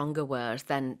a stronger word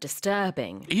than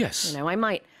disturbing. Yes. You know, I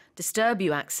might disturb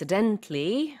you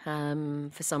accidentally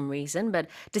for some reason, but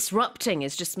disrupting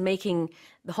is just making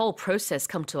the whole process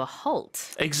come to a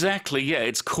halt. Exactly, yeah.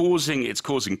 It's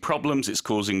causing problems, it's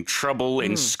causing trouble.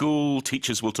 In school,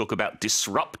 teachers will talk about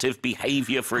disruptive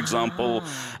behavior, for example.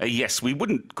 Yes, we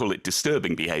wouldn't call it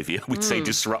disturbing behavior, we'd say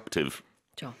disruptive.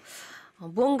 그렇죠.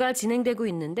 무언가 진행되고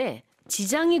있는데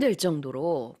지장이 될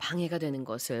정도로 방해가 되는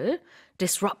것을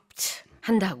disrupt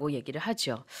한다고 얘기를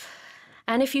하죠.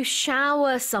 And if you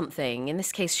shower something, in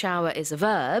this case, shower is a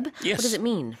verb, Yes. what does it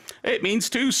mean? It means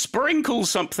to sprinkle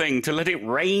something, to let it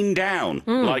rain down,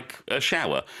 like a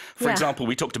shower. For Yeah. example,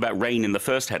 we talked about rain in the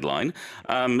first headline.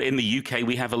 In the UK,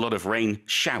 we have a lot of rain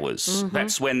showers.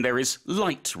 That's when there is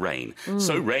light rain.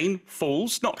 So rain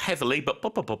falls, not heavily, but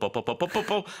pop, pop, pop, pop, pop, pop, pop,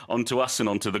 pop, onto us and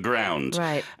onto the ground.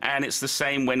 Right. And it's the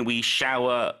same when we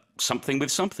shower something with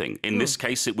something. In this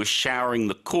case, it was showering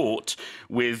the court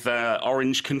with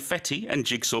orange confetti and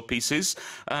jigsaw pieces.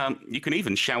 You can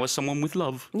even shower someone with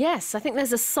love. Yes, I think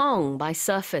there's a song by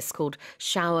Surface called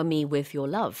Shower Me With Your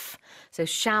Love. So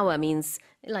shower means,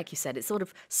 like you said, it's sort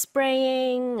of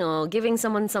spraying or giving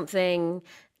someone something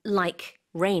like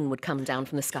rain would come down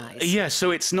from the skies. Yeah,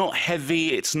 so it's not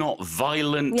heavy, it's not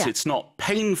violent, Yeah. it's not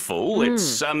painful.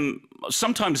 It's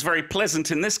sometimes very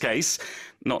pleasant in this case.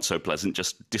 Not so pleasant,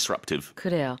 just disruptive.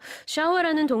 그래요.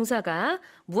 샤워라는 동사가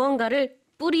무언가를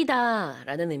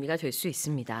뿌리다라는 의미가 될 수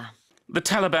있습니다. The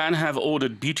Taliban have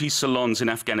ordered beauty salons in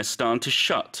Afghanistan to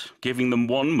shut, giving them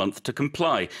 1 month to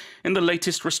comply in the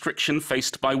latest restriction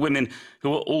faced by women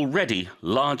who are already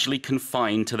largely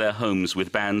confined to their homes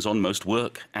with bans on most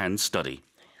work and study.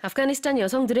 아프가니스탄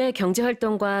여성들의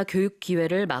경제활동과 교육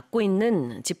기회를 막고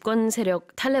있는 집권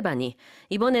세력 탈레반이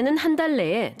이번에는 한 달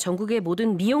내에 전국의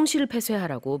모든 미용실을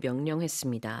폐쇄하라고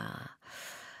명령했습니다.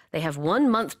 They have 1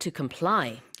 month to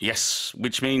comply. Yes,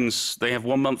 which means they have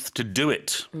 1 month to do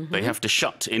it. They have to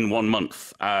shut in 1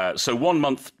 month. So 1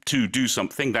 month to do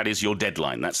something, that is your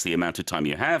deadline. That's the amount of time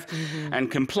you have. And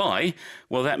comply,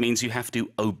 well, that means you have to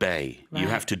obey. You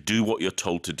have to do what you're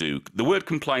told to do. The word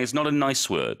comply is not a nice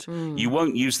word. You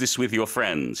won't use this with your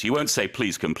friends. You won't say,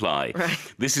 please comply.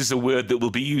 This is a word that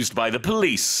will be used by the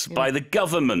police, by the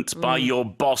government, by your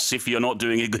boss if you're not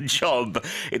doing a good job.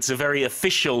 It's a very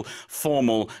official,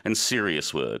 formal, and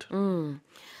serious word.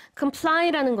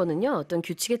 Comply라는 거는요, 어떤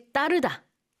규칙에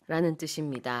따르다라는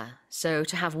뜻입니다. So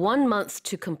to have 1 month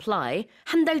to comply,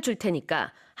 한 달 줄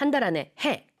테니까 한 달 안에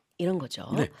해, 이런 거죠.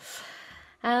 네.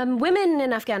 Women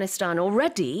in Afghanistan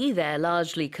already, they're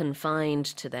largely confined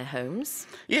to their homes.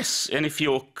 Yes, and if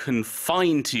you're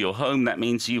confined to your home, that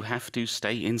means you have to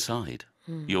stay inside.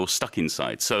 You're stuck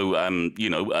inside. So,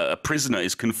 a prisoner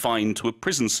is confined to a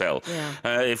prison cell.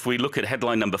 Yeah. If we look at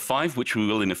headline number 5, which we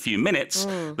will in a few minutes,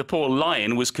 the poor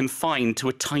lion was confined to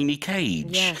a tiny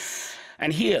cage. Yes.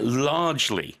 And here,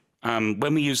 largely,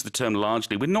 when we use the term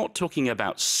largely, we're not talking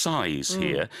about size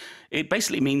here. It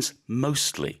basically means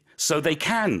mostly. So they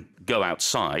can go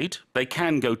outside, they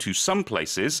can go to some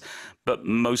places, but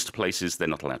most places they're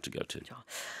not allowed to go to.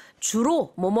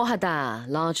 주로 뭐뭐하다,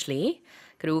 largely.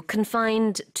 그리고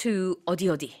confined to 어디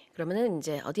그러면은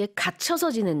이제 어디에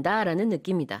갇혀서 지낸다라는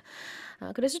느낌이다.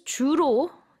 그래서 주로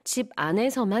집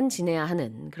안에서만 지내야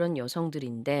하는 그런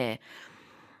여성들인데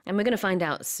and we're going to find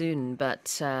out soon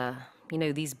but you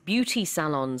know, these beauty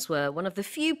salons were one of the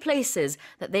few places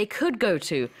that they could go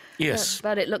to. Yes.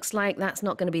 But it looks like that's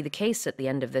not going to be the case at the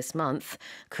end of this month.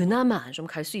 그나마 좀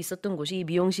갈 수 있었던 곳이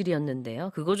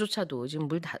미용실이었는데요. 그거조차도 지금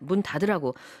문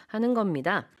닫으라고 하는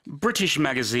겁니다. British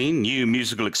magazine New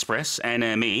Musical Express,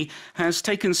 NME, has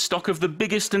taken stock of the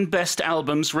biggest and best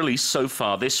albums released so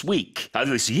far this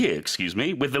year,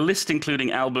 with the list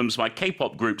including albums by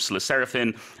K-pop groups Le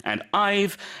Sserafim and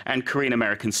IVE and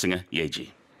Korean-American singer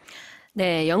Yeji.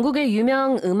 네, 영국의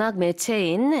유명 음악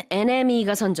매체인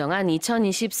NME가 선정한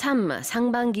 2023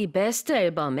 상반기 베스트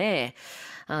앨범에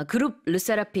그룹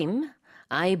르세라핌,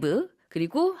 아이브,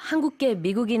 그리고 한국계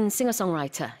미국인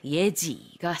싱어송라이터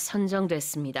예지가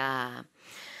선정됐습니다.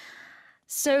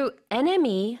 So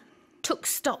NME took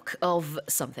stock of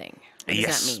something. What does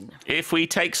that mean? If we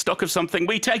take stock of something,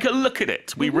 we take a look at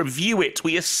it. We review it.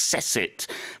 We assess it.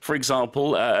 For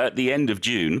example, at the end of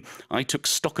June, I took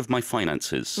stock of my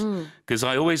finances because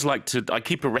I always I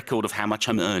keep a record of how much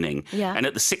I'm earning. Yeah. And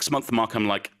at the 6-month mark, I'm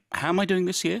like, how am I doing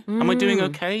this year? Am I doing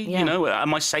okay? Yeah. You know, are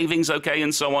my savings okay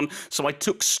and so on? So I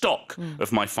took stock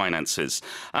of my finances.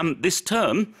 This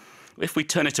term, if we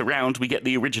turn it around, we get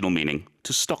the original meaning,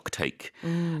 to stock take.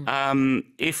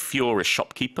 If you're a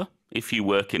shopkeeper, if you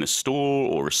work in a store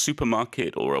or a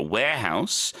supermarket or a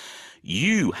warehouse,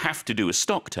 you have to do a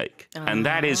stock take. And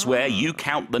that is where you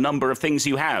count the number of things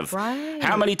you have. Right.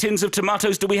 How many tins of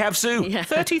tomatoes do we have, Sue? Yeah.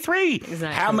 33. Exactly.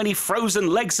 How many frozen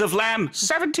legs of lamb?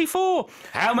 74.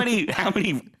 How many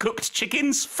cooked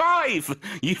chickens? 5.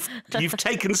 You've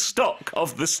taken stock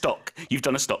of the stock. You've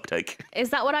done a stock take. Is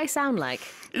that what I sound like?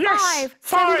 Yes,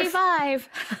 75.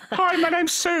 Hi, my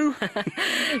name's Sue.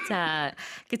 자,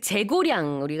 그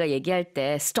재고량 우리가 얘기할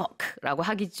때 stock라고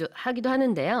하기도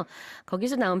하는데요.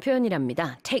 거기서 나온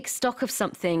표현이랍니다. Take stock of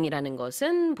something이라는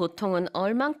것은 보통은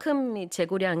얼만큼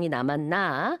재고량이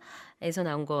남았나에서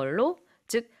나온 걸로,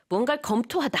 즉 뭔가를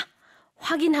검토하다,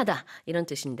 확인하다 이런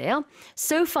뜻인데요.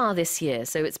 So far this year,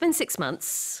 so it's been 6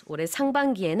 months. 올해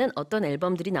상반기에는 어떤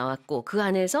앨범들이 나왔고 그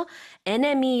안에서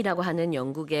NME라고 하는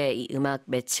영국의 이 음악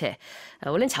매체,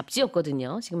 원래는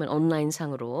잡지였거든요. 지금은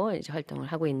온라인상으로 이제 활동을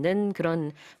하고 있는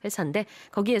그런 회사인데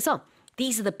거기에서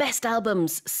These are the best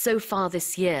albums so far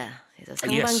this year. 그래서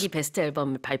상반기 베스트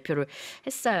앨범을 발표를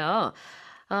했어요.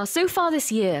 So far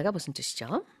this year가 무슨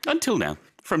뜻이죠? Until now.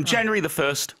 From January the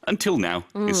 1st until now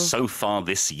is so far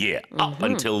this year. Up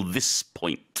until this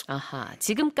point. 아하,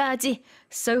 지금까지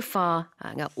so far,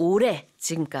 그러니까 올해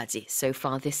지금까지 so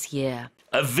far this year.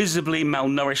 A visibly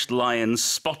malnourished lion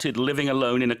spotted living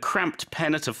alone in a cramped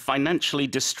pen at a financially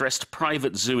distressed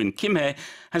private zoo in Kimhae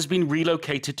has been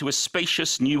relocated to a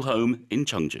spacious new home in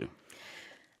Cheongju.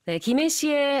 네,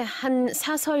 김해시의 한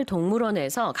사설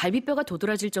동물원에서 갈비뼈가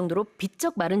도드라질 정도로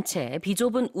비쩍 마른 채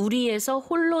비좁은 우리에서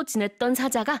홀로 지냈던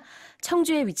사자가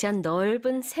청주에 위치한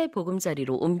넓은 새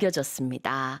보금자리로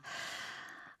옮겨졌습니다.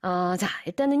 자,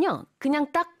 일단은요,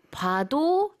 그냥 딱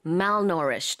봐도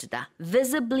malnourissed다.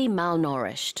 Visibly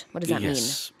malnourished. What does that mean?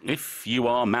 If you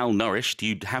are malnourished,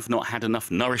 you have not had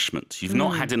enough nourishment. You've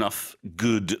not had enough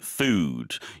good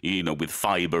food, you know, with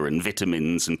fiber and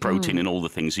vitamins and protein and all the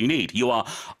things you need. You are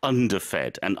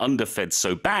underfed, and underfed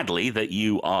so badly that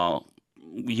you are,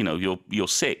 you know, you're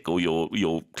sick or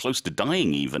you're close to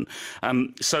dying even.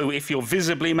 So if you're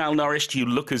visibly malnourished, you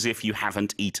look as if you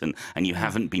haven't eaten and you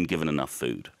haven't been given enough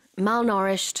food.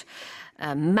 Malnourished.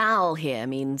 Mal here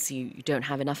means you don't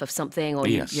have enough of something or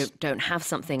Yes. you don't have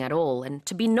something at all. And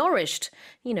to be nourished,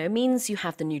 you know, means you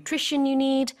have the nutrition you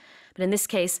need. But in this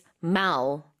case,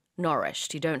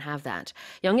 malnourished. You don't have that.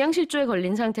 영양실조에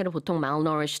걸린 상태를 보통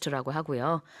malnourished라고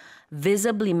하고요.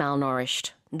 Visibly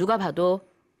malnourished. 누가 봐도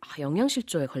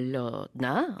영양실조에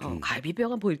걸렸나?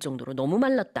 갈비뼈가 보일 정도로 너무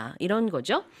말랐다. 이런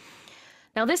거죠.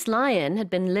 Now, this lion had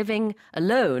been living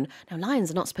alone. Now,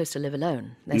 lions are not supposed to live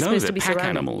alone. They're supposed to be pack surrounded.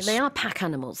 animals. They are pack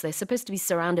animals. They're supposed to be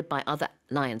surrounded by other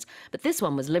lions. But this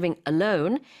one was living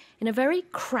alone in a very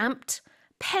cramped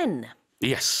pen.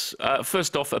 Yes.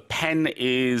 First off, a pen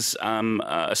is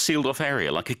a sealed-off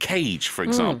area, like a cage, for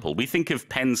example. We think of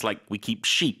pens like we keep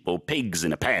sheep or pigs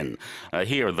in a pen.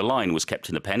 Here, the lion was kept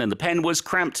in a pen, and the pen was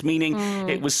cramped, meaning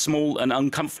it was small and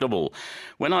uncomfortable.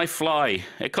 When I fly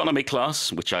economy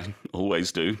class, which I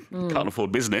always do, can't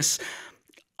afford business,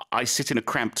 I sit in a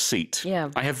cramped seat. Yeah.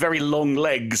 I have very long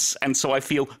legs, and so I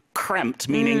feel cramped,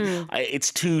 meaning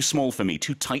it's too small for me,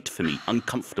 too tight for me,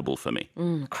 uncomfortable for me.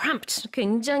 Cramped.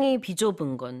 굉장히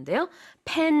비좁은 건데요.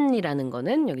 펜이라는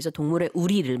거는 여기서 동물의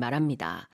우리를 말합니다.